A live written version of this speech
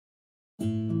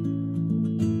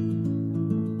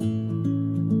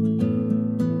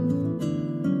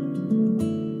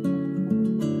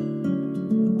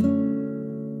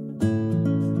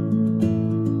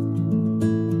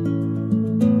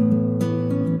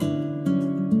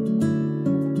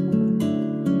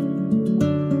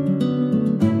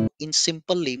in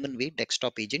simple layman way,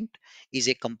 desktop agent is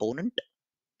a component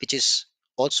which is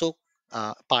also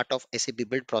part of SAP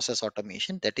build process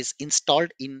automation that is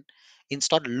installed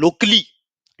locally.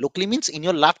 Locally means in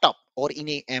your laptop or in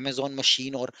a Amazon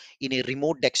machine or in a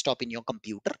remote desktop in your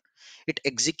computer. It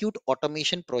execute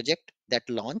automation project that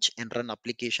launch and run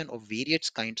application of various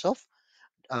kinds of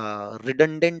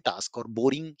redundant tasks or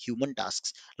boring human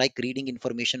tasks like reading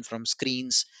information from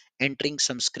screens, entering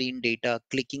some screen data,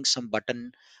 clicking some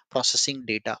button, processing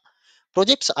data.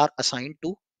 Projects are assigned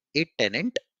to a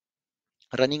tenant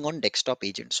running on desktop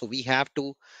agent. So we have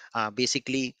to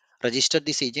basically register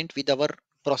this agent with our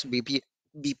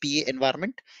BPA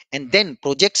environment, and then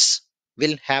projects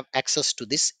will have access to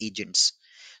this agents.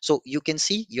 So you can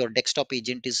see your desktop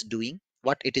agent is doing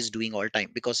what it is doing all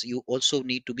time, because you also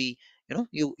need to be,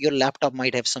 your laptop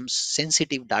might have some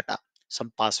sensitive data,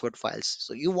 some password files.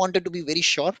 So you wanted to be very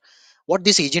sure what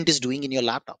this agent is doing in your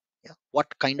laptop. Yeah, what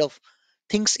kind of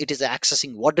things it is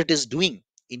accessing, what it is doing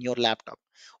in your laptop.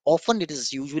 Often it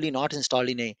is usually not installed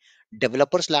in a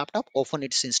developer's laptop. Often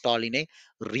it's installed in a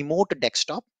remote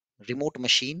desktop, remote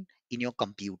machine in your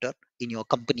computer, in your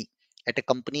company. At a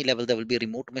company level, there will be a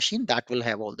remote machine that will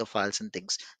have all the files and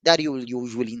things. There you will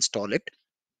usually install it.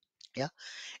 Yeah.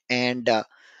 And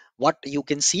what you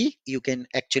can see, you can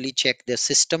actually check the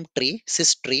system tray,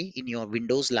 sys tray in your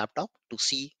Windows laptop to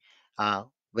see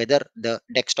whether the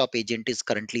desktop agent is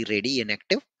currently ready and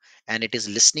active, and it is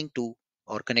listening to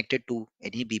or connected to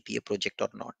any BPA project or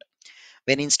not.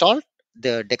 When installed,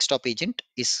 the desktop agent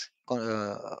is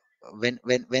when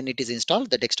it is installed,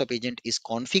 the desktop agent is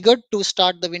configured to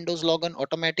start the Windows logon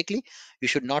automatically. You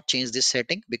should not change this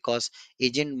setting because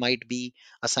agent might be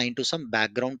assigned to some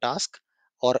background task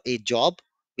or a job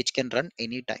which can run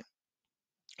anytime.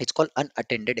 It's called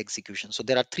unattended execution. So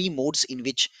there are three modes in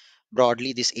which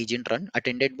broadly this agent run: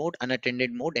 attended mode,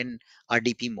 unattended mode, and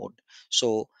RDP mode.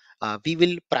 So we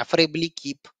will preferably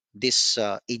keep this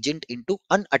agent into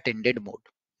unattended mode.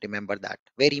 Remember that,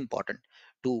 very important,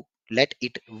 to let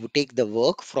it take the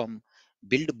work from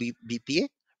BPA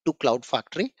to Cloud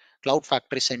Factory. Cloud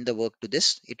Factory send the work to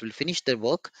this, it will finish the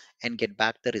work and get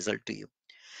back the result to you.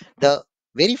 The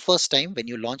very first time when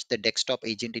you launch the desktop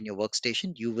agent in your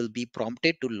workstation, you will be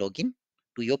prompted to log in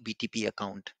to your BTP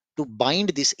account to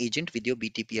bind this agent with your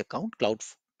BTP account, Cloud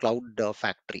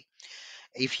Factory.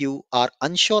 If you are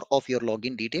unsure of your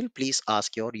login detail, please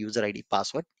ask your user ID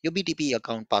password, your BTP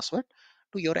account password,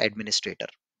 to your administrator.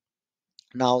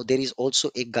 Now, there is also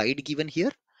a guide given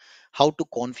here how to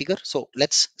configure. So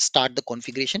let's start the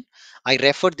configuration. I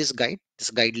referred this guide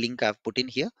link I've put in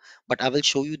here, but I will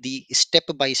show you the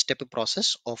step-by-step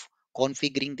process of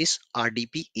configuring this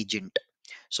RDP agent.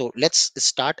 So let's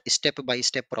start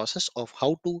step-by-step process of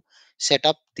how to set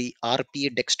up the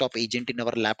RPA desktop agent in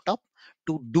our laptop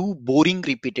to do boring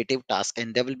repetitive tasks.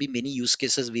 And there will be many use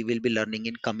cases we will be learning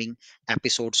in coming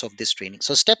episodes of this training.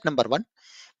 So step number one,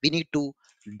 we need to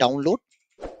download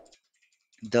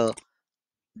the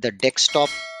desktop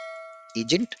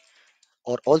agent,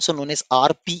 or also known as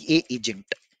RPA agent.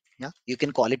 Yeah, you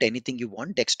can call it anything you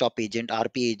want: desktop agent,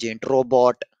 RPA agent,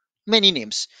 robot, many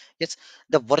names. Yes,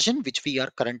 the version which we are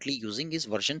currently using is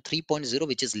version 3.0,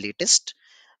 which is latest,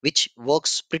 which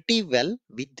works pretty well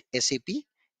with SAP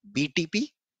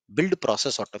BTP build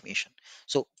process automation.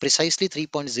 So precisely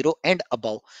 3.0 and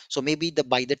above. So maybe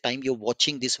by the time you're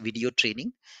watching this video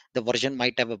training, the version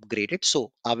might have upgraded.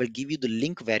 So I will give you the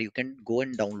link where you can go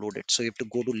and download it. So you have to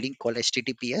go to link called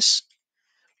https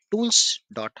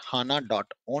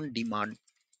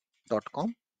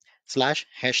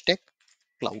tools.hana.ondemand.com/hashtag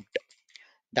cloud.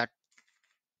 That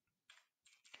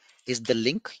is the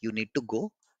link you need to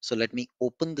go. So let me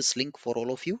open this link for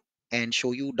all of you and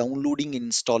show you downloading and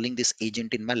installing this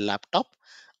agent in my laptop.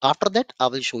 After that, I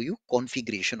will show you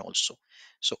configuration also.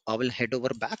 So I will head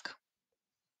over back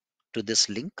to this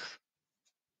link.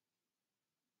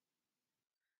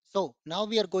 So now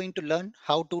we are going to learn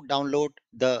how to download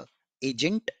the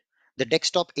agent, the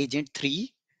desktop agent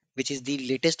 3, which is the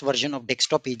latest version of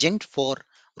desktop agent for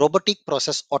robotic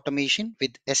process automation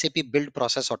with SAP build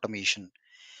process automation.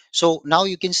 So now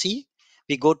you can see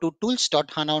we go to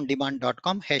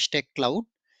tools.hanaondemand.com #cloud,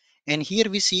 and here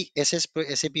we see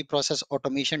SAP process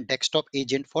automation desktop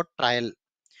agent for trial.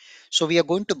 So we are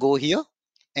going to go here,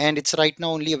 and it's right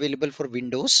now only available for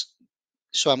Windows.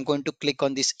 So I'm going to click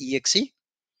on this exe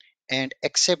and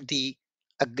accept the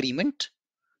agreement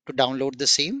to download the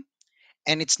same,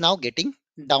 and it's now getting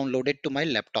downloaded to my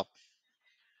laptop.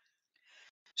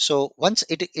 So once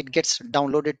it gets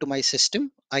downloaded to my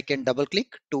system, I can double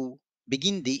click to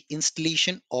begin the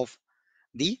installation of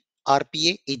the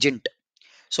RPA agent.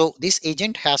 So this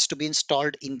agent has to be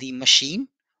installed in the machine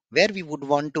where we would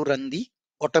want to run the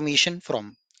automation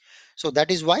from. So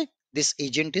that is why this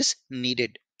agent is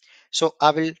needed. So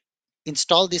I will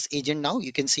install this agent now.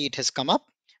 You can see it has come up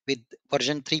with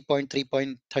version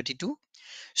 3.3.32.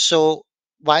 So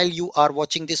while you are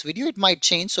watching this video, it might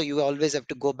change. So you always have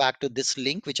to go back to this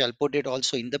link, which I'll put it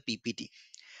also in the PPT.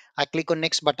 I click on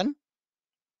next button,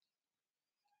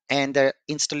 and the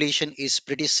installation is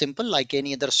pretty simple, like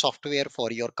any other software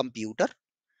for your computer.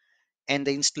 And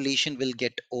the installation will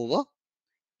get over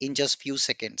in just few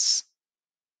seconds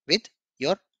with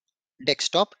your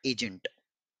desktop agent.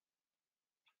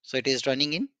 So it is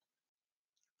running in.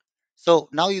 So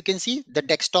now you can see the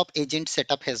desktop agent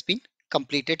setup has been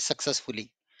completed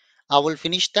successfully. I will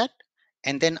finish that,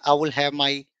 and then I will have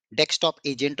my desktop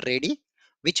agent ready,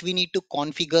 which we need to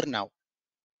configure now.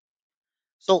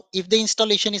 So if the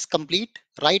installation is complete,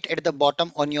 right at the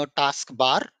bottom on your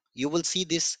taskbar, you will see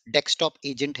this desktop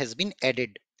agent has been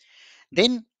added.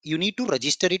 Then you need to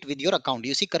register it with your account.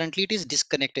 You see currently it is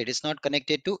disconnected. It's not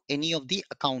connected to any of the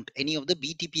account, any of the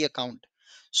BTP account.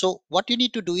 So what you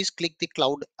need to do is click the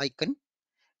cloud icon,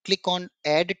 click on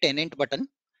add tenant button,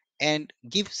 and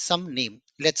give some name.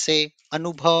 Let's say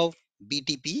Anubhav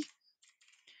BTP.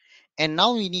 And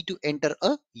now we need to enter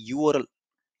a URL.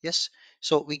 Yes.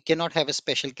 So we cannot have a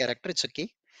special character. It's okay.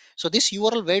 So this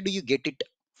URL, where do you get it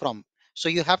from? So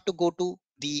you have to go to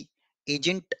the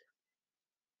agent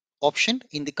option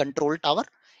in the control tower.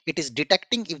 It is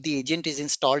detecting if the agent is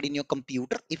installed in your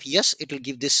computer. If yes, it will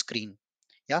give this screen.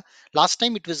 Yeah. Last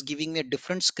time it was giving me a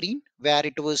different screen where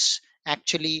it was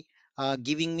actually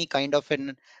giving me kind of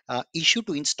an issue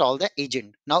to install the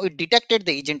agent. Now it detected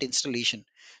the agent installation.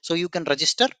 So you can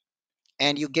register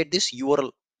and you get this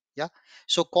URL. Yeah.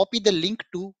 So copy the link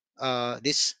to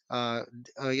this,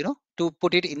 to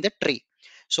put it in the tray.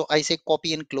 So I say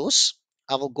copy and close.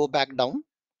 I will go back down,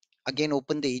 again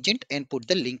open the agent and put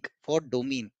the link for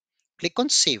domain. Click on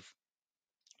save.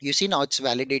 You see now it's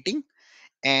validating.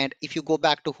 And if you go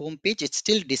back to home page, it's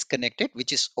still disconnected,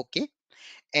 which is okay.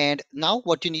 And now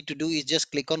what you need to do is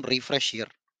just click on refresh here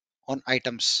on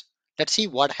items. Let's see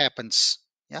what happens.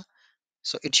 Yeah.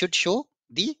 So it should show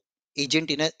the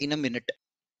agent in a minute.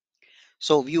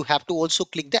 So you have to also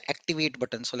click the activate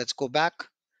button. So let's go back,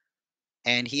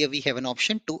 and here we have an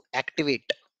option to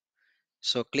activate.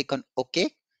 So click on OK,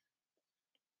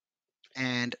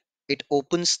 and it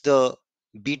opens the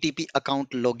BTP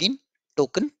account login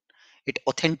token. It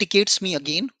authenticates me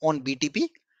again on BTP.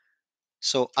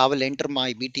 So I will enter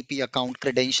my BTP account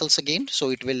credentials again.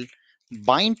 So it will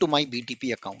bind to my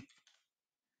BTP account.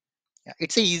 Yeah,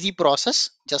 it's a easy process.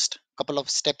 Just a couple of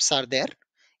steps are there.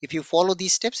 If you follow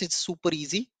these steps, it's super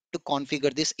easy to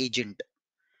configure this agent.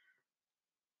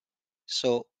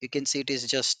 So you can see it is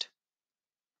just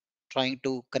trying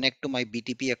to connect to my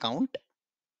BTP account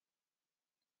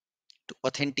to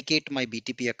authenticate my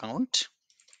BTP account.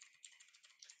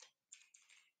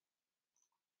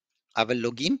 I will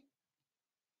log in,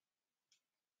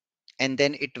 and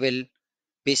then it will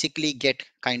basically get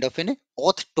kind of an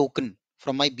auth token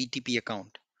from my BTP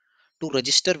account to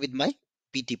register with my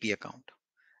BTP account.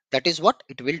 That is what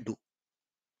it will do.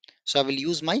 So I will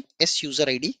use my S user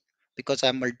ID because I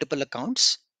have multiple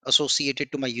accounts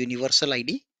associated to my universal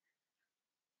ID.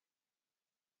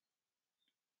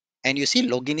 And you see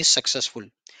login is successful.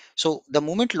 So the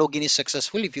moment login is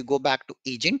successful, if you go back to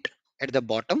agent at the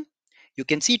bottom, you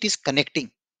can see it is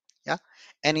connecting. Yeah.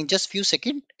 And in just few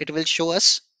seconds, it will show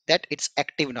us that it's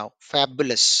active now.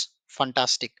 Fabulous.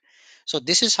 Fantastic. So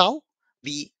this is how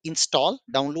we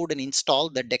download and install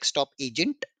the desktop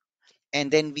agent,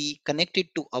 and then we connect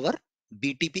it to our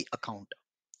BTP account.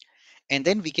 And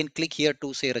then we can click here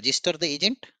to say register the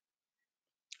agent.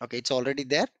 Okay, it's already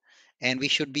there, and we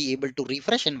should be able to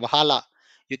refresh, and voila,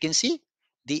 you can see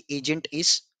the agent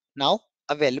is now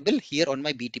available here on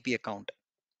my BTP account.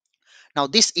 Now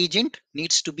this agent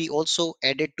needs to be also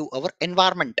added to our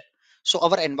environment. So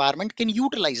our environment can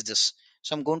utilize this.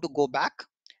 So I'm going to go back,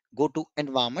 go to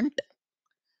environment,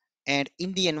 and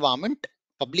in the environment,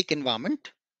 public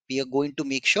environment, we are going to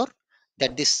make sure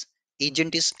that this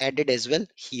agent is added as well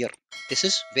here. This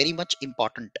is very much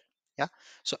important. Yeah.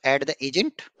 So add the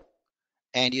agent,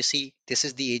 and you see this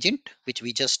is the agent which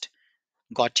we just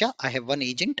gotcha. I have one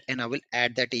agent, and I will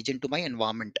add that agent to my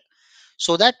environment,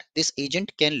 so that this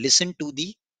agent can listen to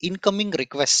the incoming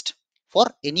request for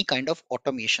any kind of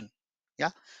automation. Yeah.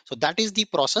 So that is the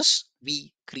process.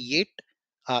 We create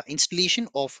installation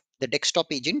of the desktop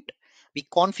agent, we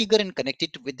configure and connect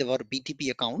it with our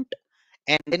BTP account,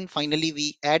 and then finally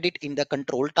we add it in the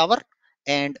control tower,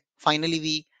 and finally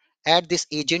we add this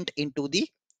agent into the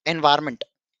environment.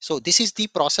 So this is the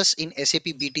process in SAP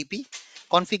BTP.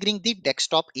 configuring the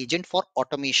desktop agent for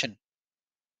automation.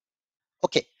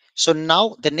 Okay, so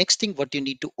now the next thing what you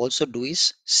need to also do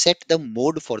is set the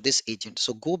mode for this agent.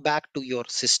 So go back to your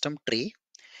system tray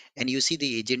and you see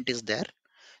the agent is there.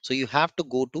 So you have to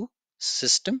go to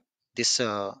system, this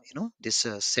this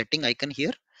setting icon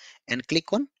here, and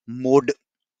click on mode,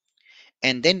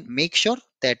 and then make sure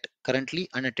that currently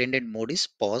unattended mode is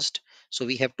paused. So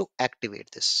we have to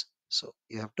activate this. So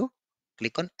you have to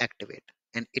click on activate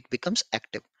and it becomes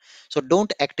active. So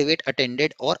don't activate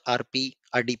attended or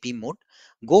RDP mode.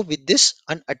 Go with this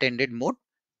unattended mode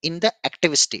in the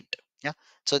active state. Yeah.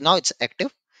 So now it's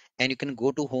active and you can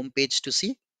go to home page to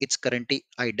see it's currently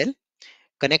idle,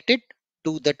 connected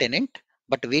to the tenant,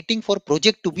 but waiting for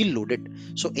project to be loaded.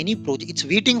 So any project, it's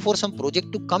waiting for some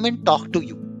project to come and talk to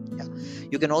you. Yeah.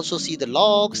 You can also see the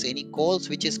logs, any calls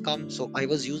which has come. So I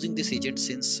was using this agent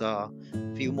since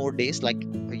few more days, like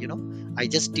I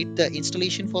just did the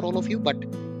installation for all of you,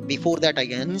 but before that I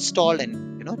installed,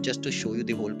 and just to show you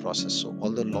the whole process, so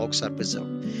all the logs are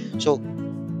preserved. So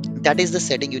that is the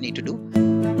setting you need to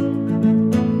do.